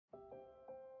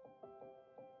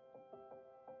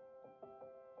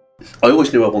I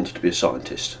always knew I wanted to be a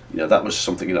scientist. You know, that was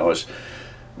something, you know,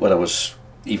 when I was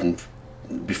even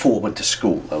before I went to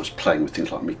school, I was playing with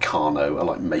things like Meccano, I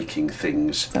like making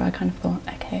things. So I kind of thought,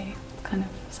 okay, kind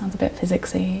of sounds a bit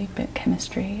physicsy, a bit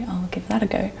chemistry, I'll give that a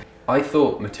go. I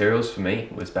thought materials for me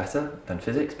was better than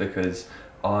physics because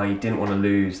I didn't want to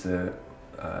lose the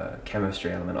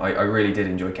chemistry element. I really did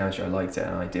enjoy chemistry, I liked it,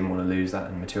 and I didn't want to lose that,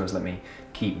 and materials let me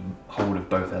keep hold of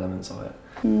both elements of it.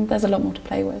 There's a lot more to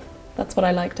play with. That's what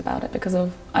I liked about it, because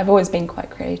I've always been quite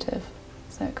creative,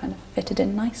 so it kind of fitted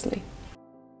in nicely.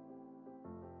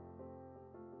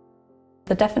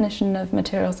 The definition of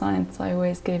material science I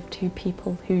always give to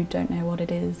people who don't know what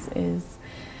it is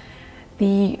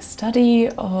the study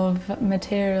of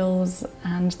materials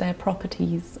and their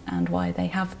properties and why they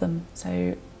have them.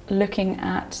 So looking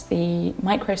at the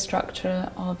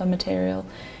microstructure of a material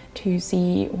to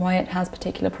see why it has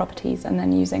particular properties, and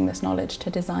then using this knowledge to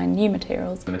design new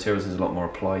materials. The materials is a lot more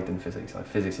applied than physics. Like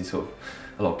physics is sort of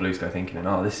a lot of blue sky thinking and,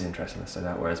 oh, this is interesting, let's do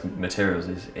that, whereas materials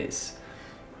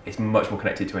it's much more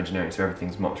connected to engineering, so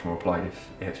everything's much more applied.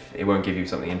 If it won't give you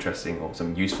something interesting or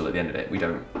something useful at the end of it, we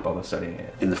don't bother studying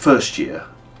it. In the first year,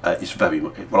 it's very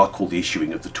much what I call the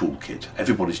issuing of the toolkit.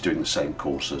 Everybody's doing the same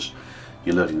courses.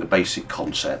 You're learning the basic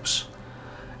concepts.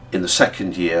 In the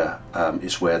second year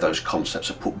is where those concepts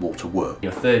are put more to work. In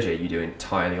your third year, you do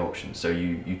entirely options. So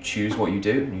you choose what you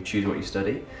do and you choose what you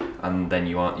study, and then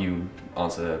you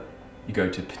go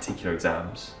to particular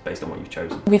exams based on what you've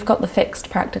chosen. We've got the fixed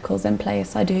practicals in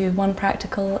place. I do one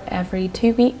practical every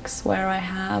 2 weeks where I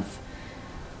have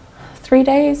 3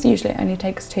 days. Usually it only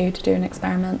takes 2 to do an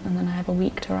experiment, and then I have a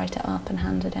week to write it up and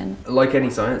hand it in. Like any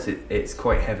science, it's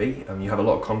quite heavy. You have a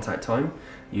lot of contact time,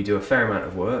 you do a fair amount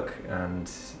of work,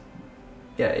 and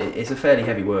yeah, it's a fairly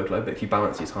heavy workload, but if you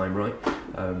balance your time right,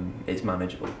 it's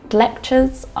manageable.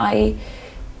 Lectures, I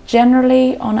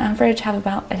generally, on average, have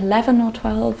about 11 or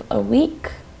 12 a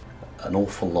week. An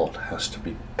awful lot has to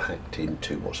be packed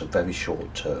into what's a very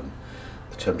short term.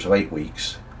 The terms of 8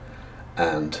 weeks,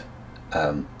 and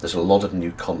there's a lot of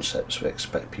new concepts we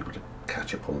expect people to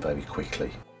catch up on very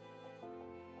quickly.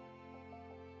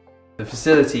 The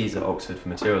facilities at Oxford for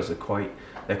materials are quite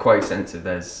extensive.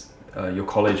 There's your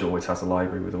college always has a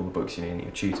library with all the books you need.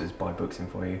 Your tutors buy books in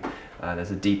for you.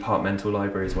 There's a departmental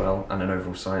library as well, and an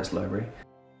overall science library.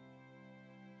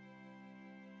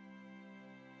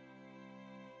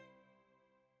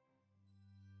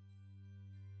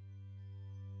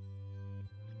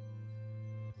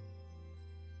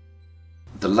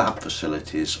 The lab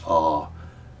facilities are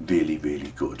really,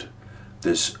 really good.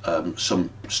 There's some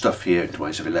stuff here in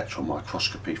ways of electron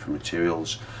microscopy for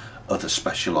materials, other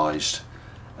specialised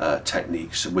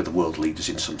techniques. We're the world leaders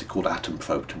in something called atom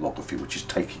probe tomography, which is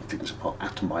taking things apart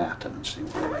atom by atom and seeing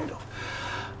what they're made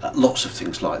of. Lots of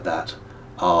things like that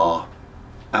are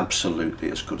absolutely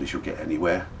as good as you'll get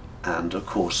anywhere, and of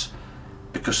course,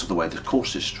 because of the way the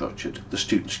course is structured, the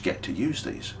students get to use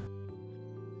these.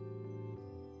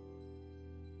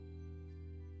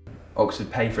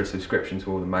 Oxford pay for a subscription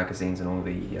to all the magazines and all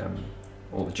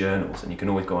the journals, and you can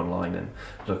always go online and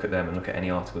look at them and look at any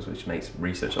articles, which makes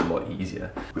research a lot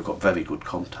easier. We've got very good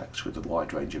contacts with a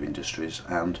wide range of industries,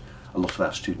 and a lot of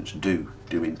our students do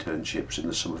internships in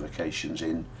the summer vacations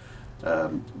in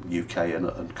UK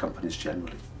and companies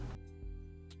generally.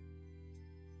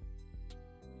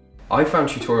 I found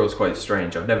tutorials quite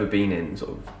strange. I've never been in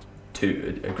sort of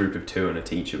a group of 2 and a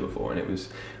teacher before, and it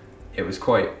was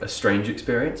quite a strange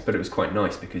experience, but it was quite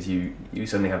nice because you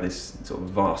suddenly have this sort of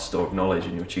vast store of knowledge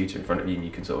in your tutor in front of you, and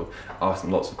you can sort of ask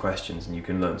them lots of questions, and you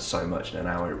can learn so much in an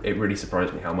hour. It really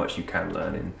surprised me how much you can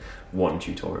learn in one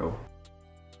tutorial.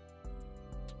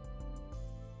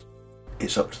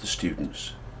 It's up to the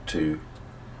students to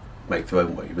make their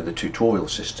own way. With the tutorial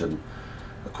system,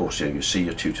 of course, you see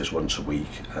your tutors once a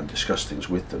week and discuss things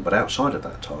with them, but outside of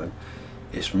that time,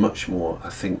 it's much more, I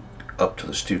think, up to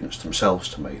the students themselves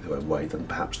to make their own way than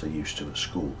perhaps they're used to at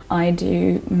school. I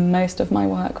do most of my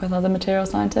work with other material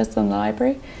scientists in the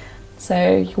library,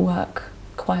 so you work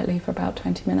quietly for about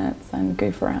 20 minutes and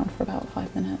goof around for about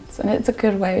 5 minutes, and it's a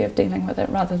good way of dealing with it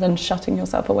rather than shutting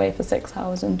yourself away for 6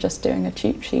 hours and just doing a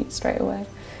cheat sheet straight away.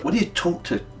 When you talk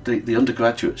to the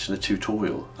undergraduates in a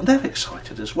tutorial, and they're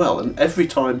excited as well, and every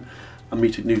time I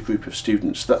meet a new group of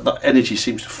students that energy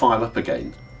seems to fire up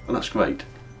again, and that's great.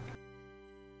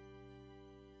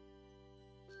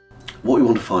 What we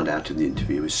want to find out in the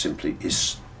interview is simply,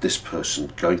 is this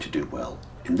person going to do well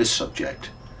in this subject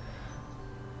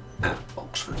at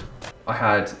Oxford? I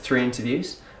had 3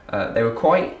 interviews. They were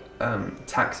quite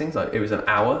taxing. Like, it was an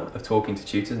hour of talking to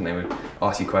tutors, and they would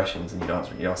ask you questions, and you'd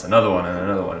ask another one and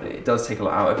another one. It does take a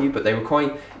lot out of you, but they were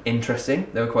quite interesting.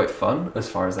 They were quite fun as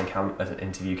far as an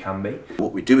interview can be.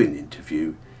 What we do in the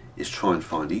interview is try and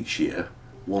find each year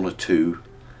one or two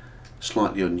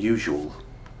slightly unusual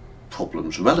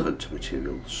problems relevant to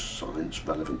materials science,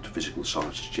 relevant to physical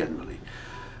sciences generally,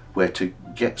 where to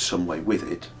get some way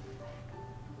with it,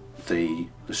 the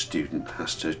student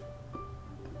has to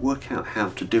work out how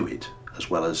to do it as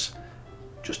well as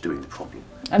just doing the problem.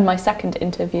 And my second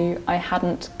interview, I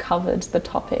hadn't covered the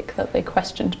topic that they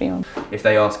questioned me on. If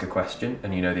they ask a question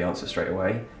and you know the answer straight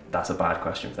away, that's a bad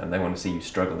question for them. They want to see you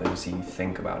struggle, they want to see you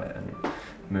think about it and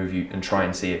move you and try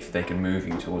and see if they can move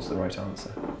you towards the right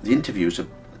answer. The interviews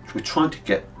we're trying to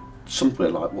get somewhere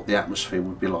like what the atmosphere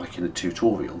would be like in a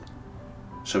tutorial,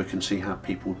 so we can see how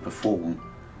people would perform,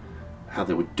 how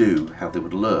they would do, how they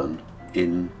would learn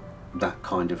in that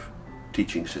kind of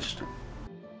teaching system.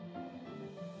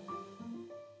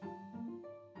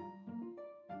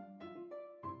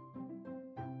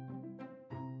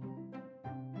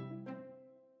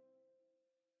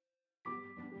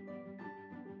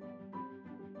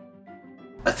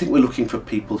 I think we're looking for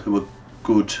people who are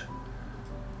good,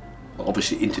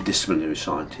 obviously interdisciplinary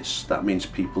scientists. That means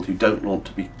people who don't want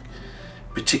to be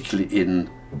particularly in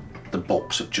the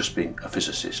box of just being a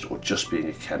physicist or just being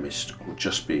a chemist or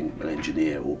just being an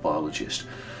engineer or biologist,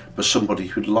 but somebody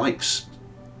who likes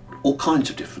all kinds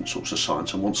of different sorts of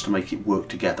science and wants to make it work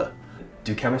together.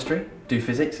 Do chemistry, do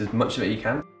physics, as much of it you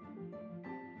can.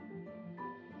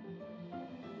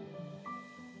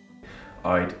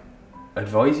 I'd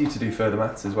advise you to do further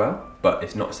maths as well, but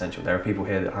it's not essential. There are people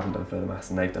here that haven't done further maths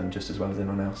and they've done just as well as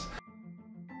anyone else.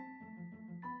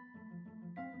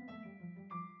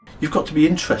 You've got to be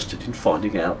interested in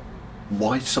finding out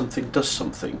why something does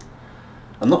something,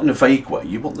 and not in a vague way.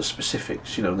 You want the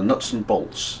specifics, you know, the nuts and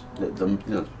bolts. You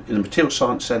know, in a material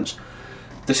science sense,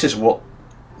 this is what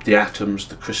the atoms,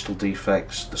 the crystal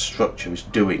defects, the structure is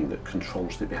doing that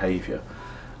controls the behaviour,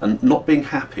 and not being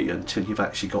happy until you've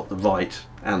actually got the right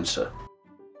answer.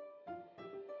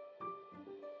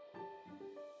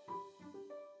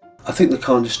 I think the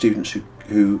kind of students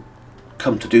who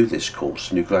come to do this course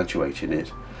and who graduate in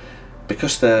it,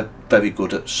 because they're very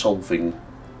good at solving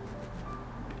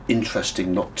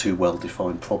interesting, not too well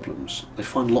defined problems, they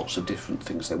find lots of different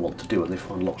things they want to do, and they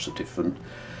find lots of different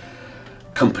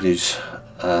companies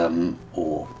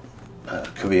or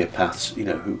career paths, you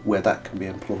know, where that can be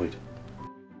employed.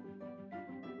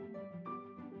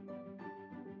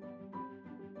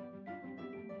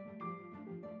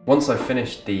 Once I've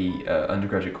finished the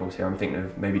undergraduate course here, I'm thinking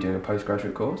of maybe doing a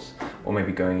postgraduate course, or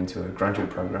maybe going into a graduate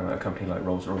programme at a company like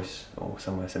Rolls-Royce or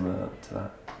somewhere similar to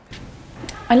that.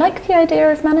 I like the idea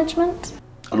of management.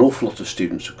 An awful lot of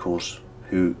students, of course,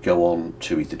 who go on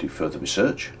to either do further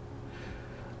research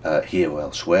here or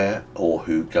elsewhere, or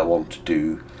who go on to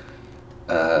do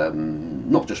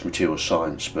not just material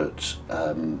science, but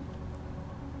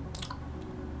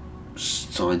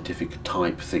scientific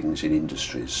type things in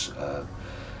industries.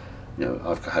 You know,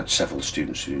 I've had several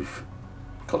students who've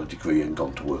got a degree and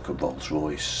gone to work at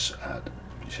Rolls-Royce, at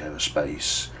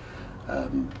aerospace,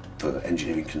 for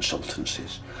engineering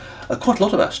consultancies. Quite a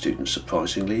lot of our students,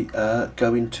 surprisingly,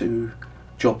 go into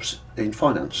jobs in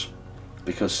finance,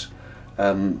 because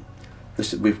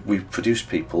we've produced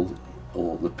people,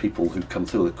 or the people who come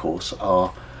through the course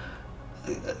are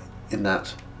in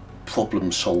that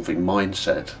problem-solving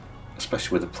mindset,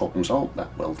 especially where the problems aren't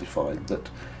that well defined, that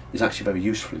is actually very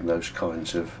useful in those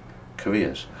kinds of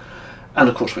careers. And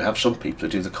of course we have some people who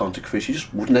do the kind of careers you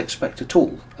just wouldn't expect at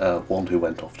all. One who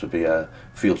went off to be a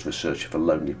field researcher for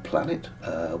Lonely Planet,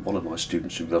 one of my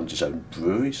students who runs his own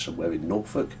brewery somewhere in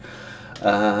Norfolk,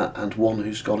 and one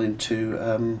who's gone into,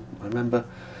 I remember,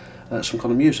 some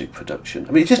kind of music production.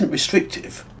 I mean, it isn't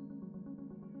restrictive.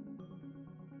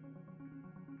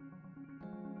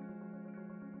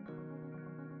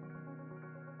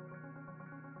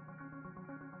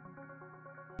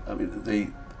 I mean, the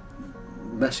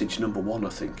message number one, I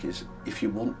think, is if you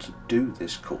want to do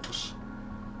this course,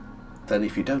 then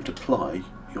if you don't apply,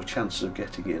 your chances of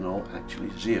getting in are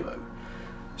actually zero.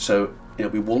 So, you know,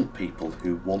 we want people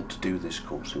who want to do this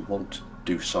course, who want to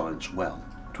do science well,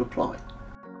 to apply.